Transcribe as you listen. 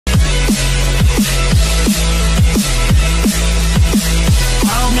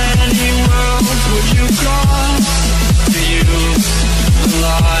would you cross to use the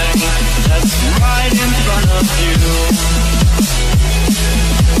line that's right in front of you?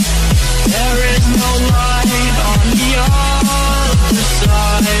 There is no light on the other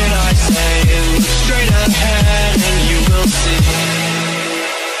side. I say look straight ahead and you will see.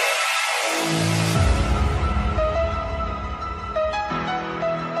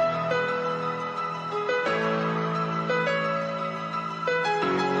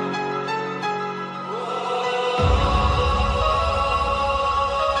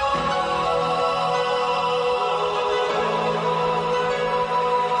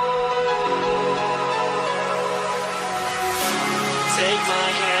 Take my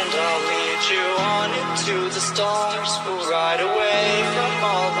hand, I'll lead you on into the stars. We'll ride away from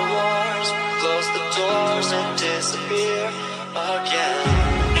all the wars, close the doors and disappear again.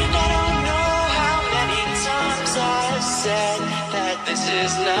 And I don't know how many times I've said that this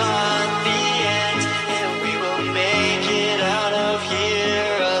is not the end, and we will make it out of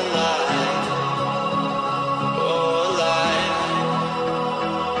here alive. Oh, alive.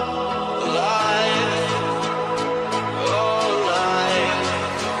 Alive.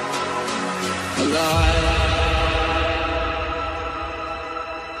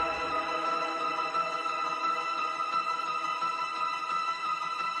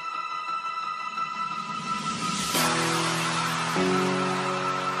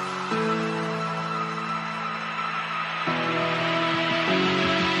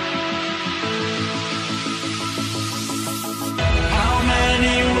 How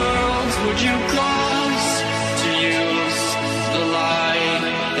many worlds would you cross to use the line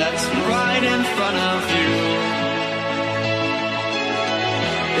that's right in front of you?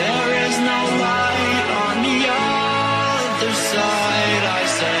 There is no light on the other side. I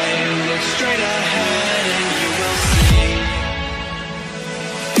say look straight ahead and you will see.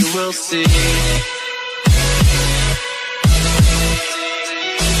 You will see.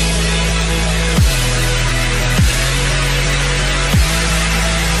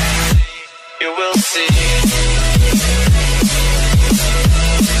 You will see.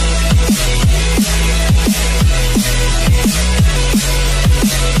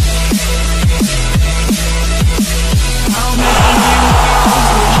 How many worlds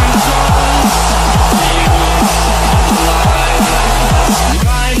would you cross to use the line that's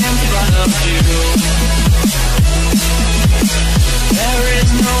right in front of you? There is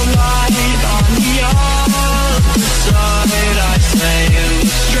no light on the other side. I say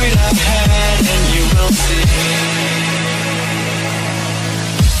look straight ahead and you will see.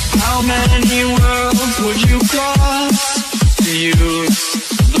 How many worlds would you cross to use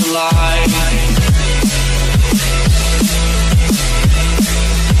the line?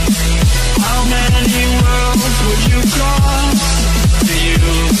 How many worlds would you cross to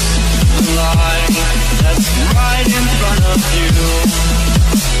use the line that's right in front of you?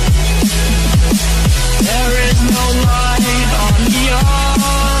 There is no light on the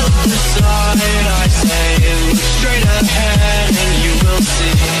other side. I say look straight ahead and you will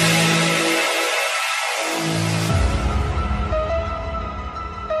see.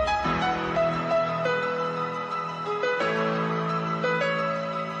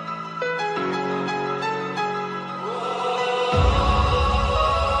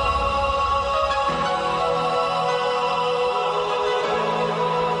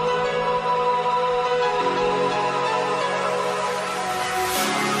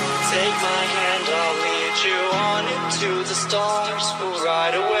 Take my hand, I'll lead you on into the stars. We'll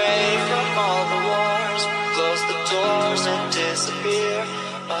ride away from all the wars, close the doors and disappear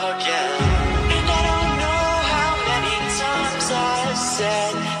again. And I don't know how many times I've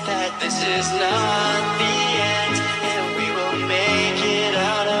said that this is not the end, and we will make it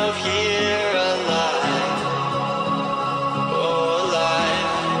out of here alive. Oh, alive.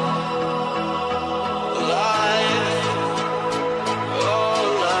 Alive.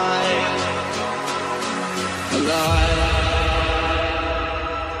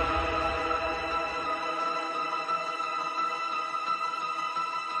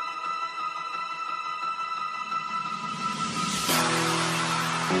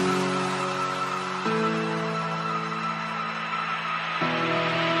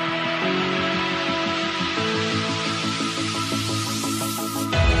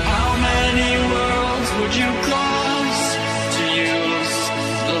 How many worlds would you cross to use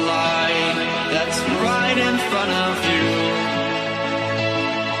the line that's right in front of you?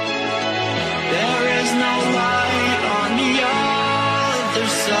 There is no light on the other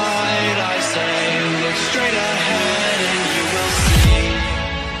side. I say look straight ahead and you will see.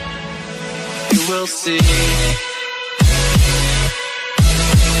 You will see.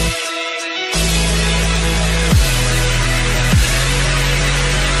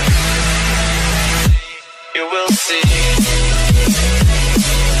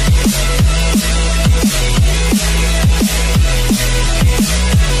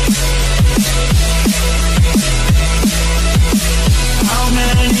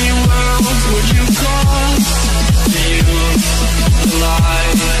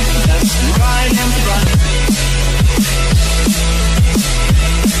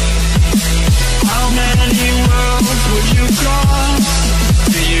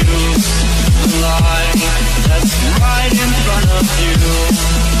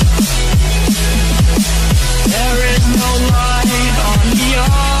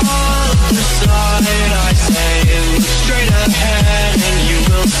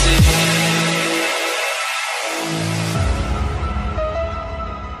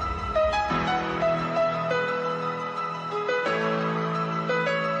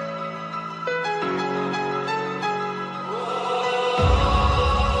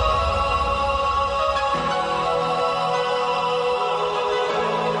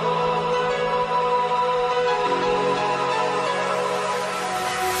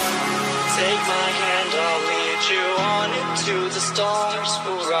 into the stars.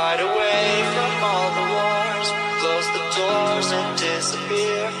 We'll ride away from all the wars, close the doors and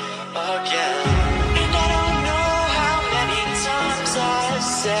disappear again. And I don't know how many times I've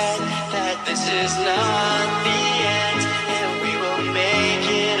said that this is not the end, and we will make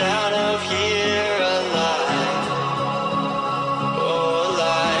it out of here alive. Oh,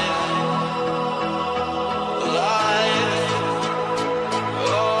 alive. Alive.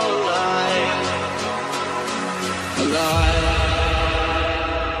 Oh, alive. Alive.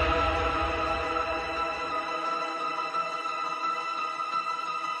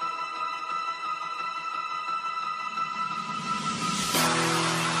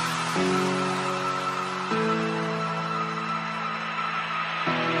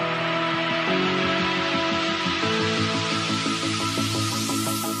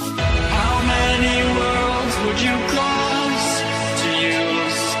 How many worlds would you cross to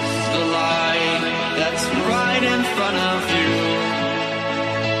use the light that's right in front of you?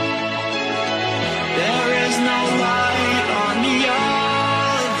 There is no light on the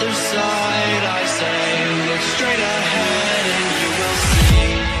other side. I say, look straight ahead and you will see.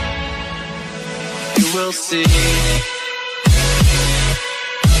 You will see.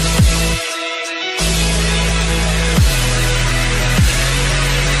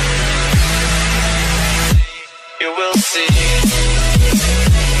 You will see.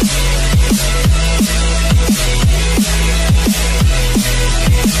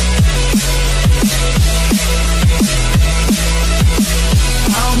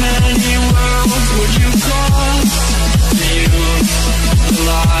 How many worlds would you cross to use the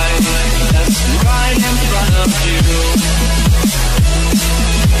light that's right in front of you?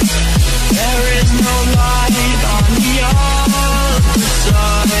 There is no light on the other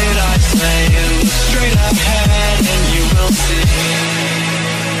side. I say, look straight ahead and you will see.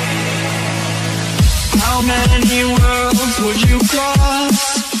 How many worlds would you cross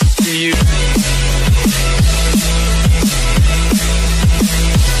to you?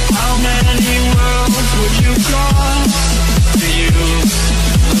 How many worlds would you cross to use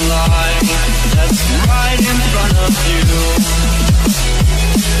the light that's right in front of you?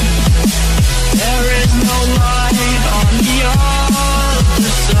 There is no light on the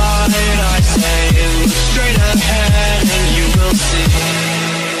other side. I say, look straight ahead and you will see.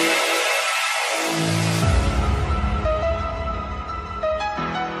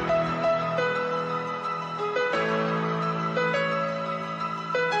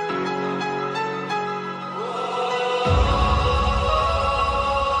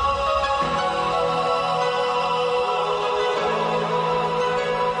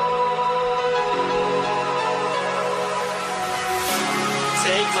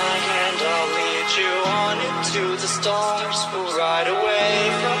 Take my hand, I'll lead you on into the stars. We'll ride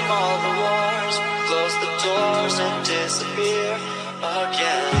away from all the wars, close the doors and disappear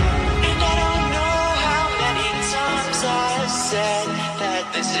again. And I don't know how many times I've said that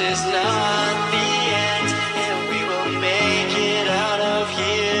this is not the end, and we will make it out of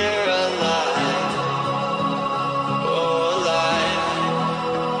here alive. Oh, alive.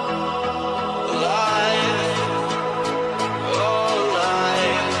 Alive. Oh,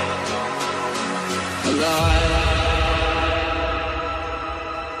 alive. Alive.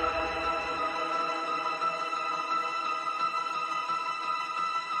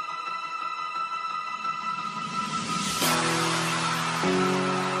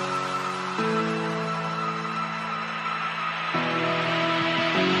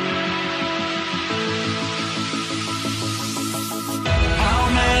 How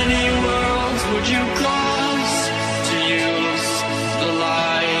many worlds would you cross to use the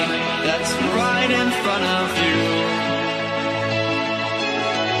light that's right in front of you?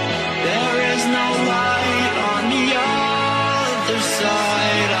 There is no light on the other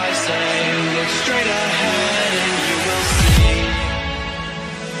side. I say, look straight ahead and you will see.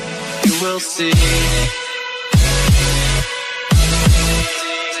 You will see.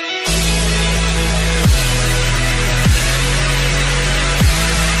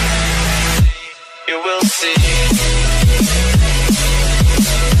 You will see.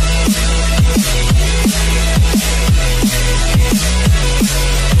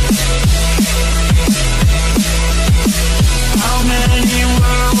 How many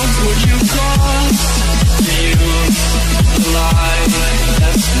worlds would you cross to use the light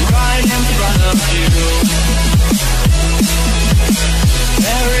that's right in front of you?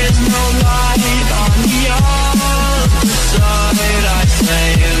 There is no light on the other side. I say,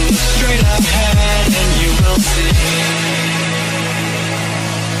 look straight ahead and you will see.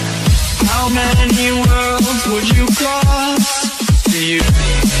 How many worlds would you cross